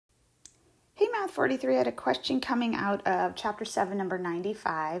Math 43 had a question coming out of Chapter 7, number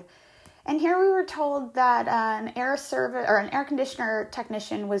 95. And here we were told that an air conditioner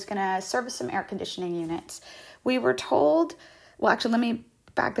technician was going to service some air conditioning units. We were told, well, actually, let me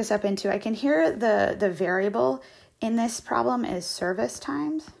back this up into, I can hear the variable in this problem is service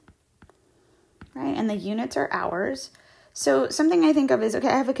times, right? And the units are hours. So something I think of is, okay,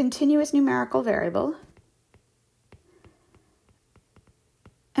 I have a continuous numerical variable.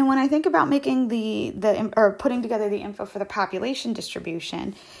 And when I think about making or putting together the info for the population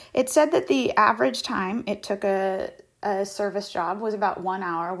distribution, it said that the average time it took a service job was about 1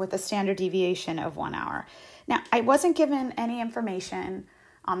 hour with a standard deviation of 1 hour. Now, I wasn't given any information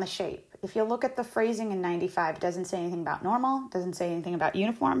on the shape. If you look at the phrasing in 95, it doesn't say anything about normal, doesn't say anything about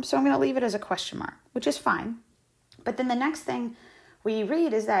uniform, so I'm going to leave it as a question mark, which is fine. But then the next thing we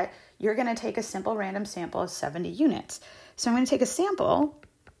read is that you're going to take a simple random sample of 70 units. So I'm going to take a sample,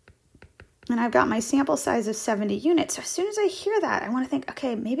 and I've got my sample size of 70 units. So as soon as I hear that, I want to think,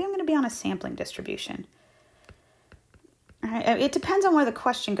 okay, maybe I'm going to be on a sampling distribution. All right, it depends on where the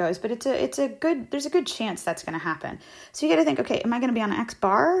question goes, but there's a good chance that's going to happen. So you got to think, okay, am I going to be on X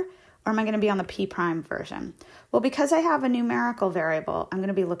bar or am I going to be on the P prime version? Well, because I have a numerical variable, I'm going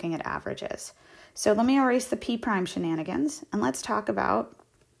to be looking at averages. So let me erase the P prime shenanigans and let's talk about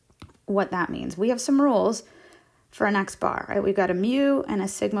what that means. We have some rules for an X bar, right? We've got a mu and a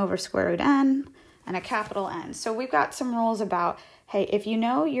sigma over square root n and a capital N. So we've got some rules about, hey, if you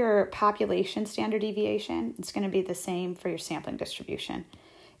know your population standard deviation, it's going to be the same for your sampling distribution.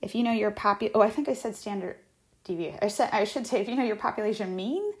 If you know your I think I said standard deviation. I should say if you know your population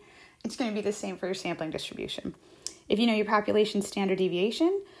mean, it's going to be the same for your sampling distribution. If you know your population standard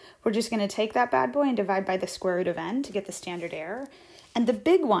deviation, we're just going to take that bad boy and divide by the square root of n to get the standard error. And the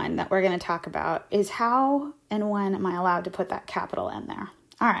big one that we're going to talk about is how and when am I allowed to put that capital N there.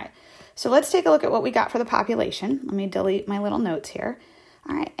 All right, so let's take a look at what we got for the population. Let me delete my little notes here.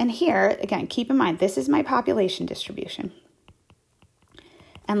 All right, and here, again, keep in mind, this is my population distribution.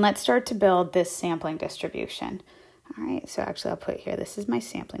 And let's start to build this sampling distribution. All right, so actually I'll put here, this is my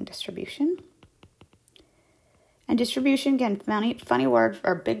sampling distribution. And distribution, again, funny word,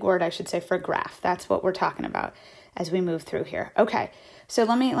 or big word, I should say, for graph. That's what we're talking about as we move through here. Okay, so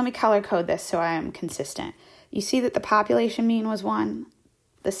let me color code this so I am consistent. You see that the population mean was 1,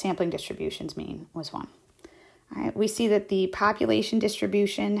 the sampling distribution's mean was 1. All right, we see that the population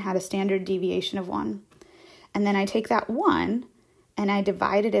distribution had a standard deviation of 1. And then I take that 1 and I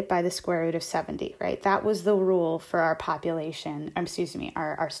divided it by the square root of 70, right? That was the rule for our population,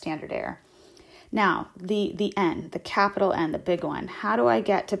 our standard error. Now, the N, the capital N, the big one, how do I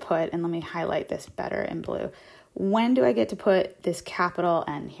get to put, and let me highlight this better in blue, when do I get to put this capital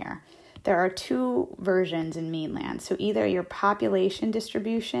N here? There are two versions in Meanland. So either your population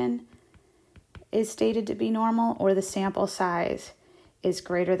distribution is stated to be normal or the sample size is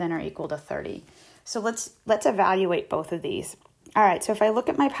greater than or equal to 30. So let's evaluate both of these. All right, so if I look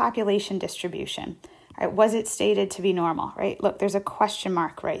at my population distribution, all right, was it stated to be normal, right? Look, there's a question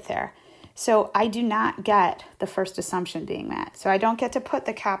mark right there. So I do not get the first assumption being met. So I don't get to put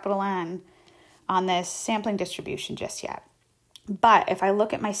the capital N on this sampling distribution just yet. But if I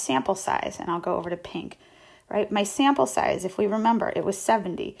look at my sample size, and I'll go over to pink, right? My sample size, if we remember, it was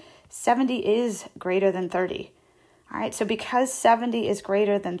 70. 70 is greater than 30. All right, so because 70 is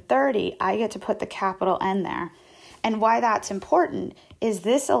greater than 30, I get to put the capital N there. And why that's important is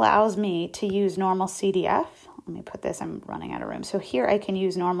this allows me to use normal CDF. Let me put this, I'm running out of room. So here I can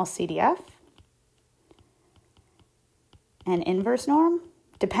use normal CDF and inverse norm,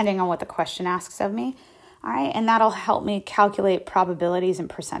 depending on what the question asks of me. All right, and that'll help me calculate probabilities and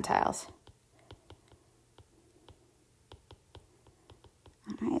percentiles.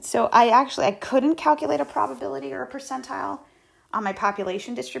 All right, so I couldn't calculate a probability or a percentile on my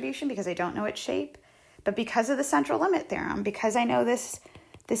population distribution because I don't know its shape. But because of the central limit theorem, because I know this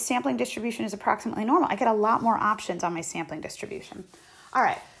sampling distribution is approximately normal, I get a lot more options on my sampling distribution. All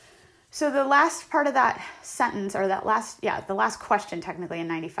right, so the last part of that sentence, or the last question technically in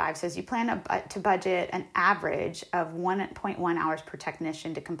 95 says you plan to budget an average of 1.1 hours per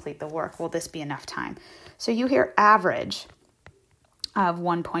technician to complete the work. Will this be enough time? So you hear average of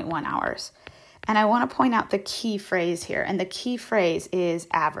 1.1 hours. And I want to point out the key phrase here, and the key phrase is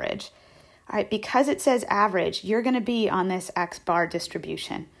average. All right, because it says average, you're going to be on this X bar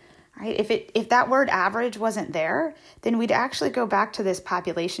distribution. All right, if that word average wasn't there, then we'd actually go back to this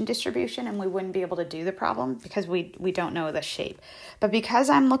population distribution and we wouldn't be able to do the problem because we don't know the shape. But because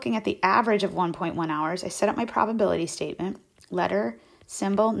I'm looking at the average of 1.1 hours, I set up my probability statement, letter,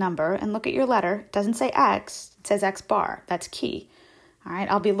 symbol, number, and look at your letter. It doesn't say X, it says X bar. That's key. All right,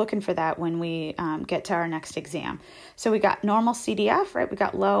 I'll be looking for that when we get to our next exam. So we got normal CDF, right? We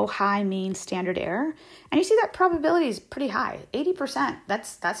got low, high, mean, standard error. And you see that probability is pretty high, 80%.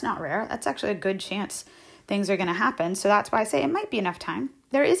 That's not rare. That's actually a good chance things are going to happen. So that's why I say it might be enough time.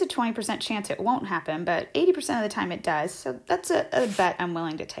 There is a 20% chance it won't happen, but 80% of the time it does. So that's a bet I'm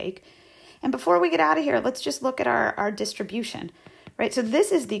willing to take. And before we get out of here, let's just look at our distribution, right? So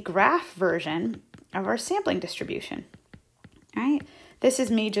this is the graph version of our sampling distribution, right? This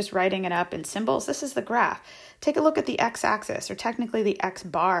is me just writing it up in symbols. This is the graph. Take a look at the x-axis, or technically the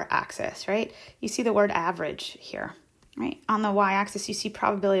x-bar axis, right? You see the word average here, right? On the y-axis, you see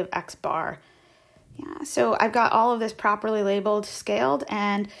probability of x-bar. Yeah, so I've got all of this properly labeled, scaled,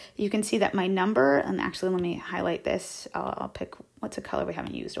 and you can see that my number, and actually let me highlight this. I'll pick, what's a color we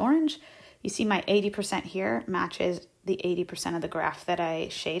haven't used? Orange. You see my 80% here matches the 80% of the graph that I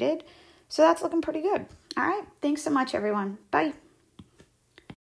shaded. So that's looking pretty good. All right, thanks so much, everyone. Bye.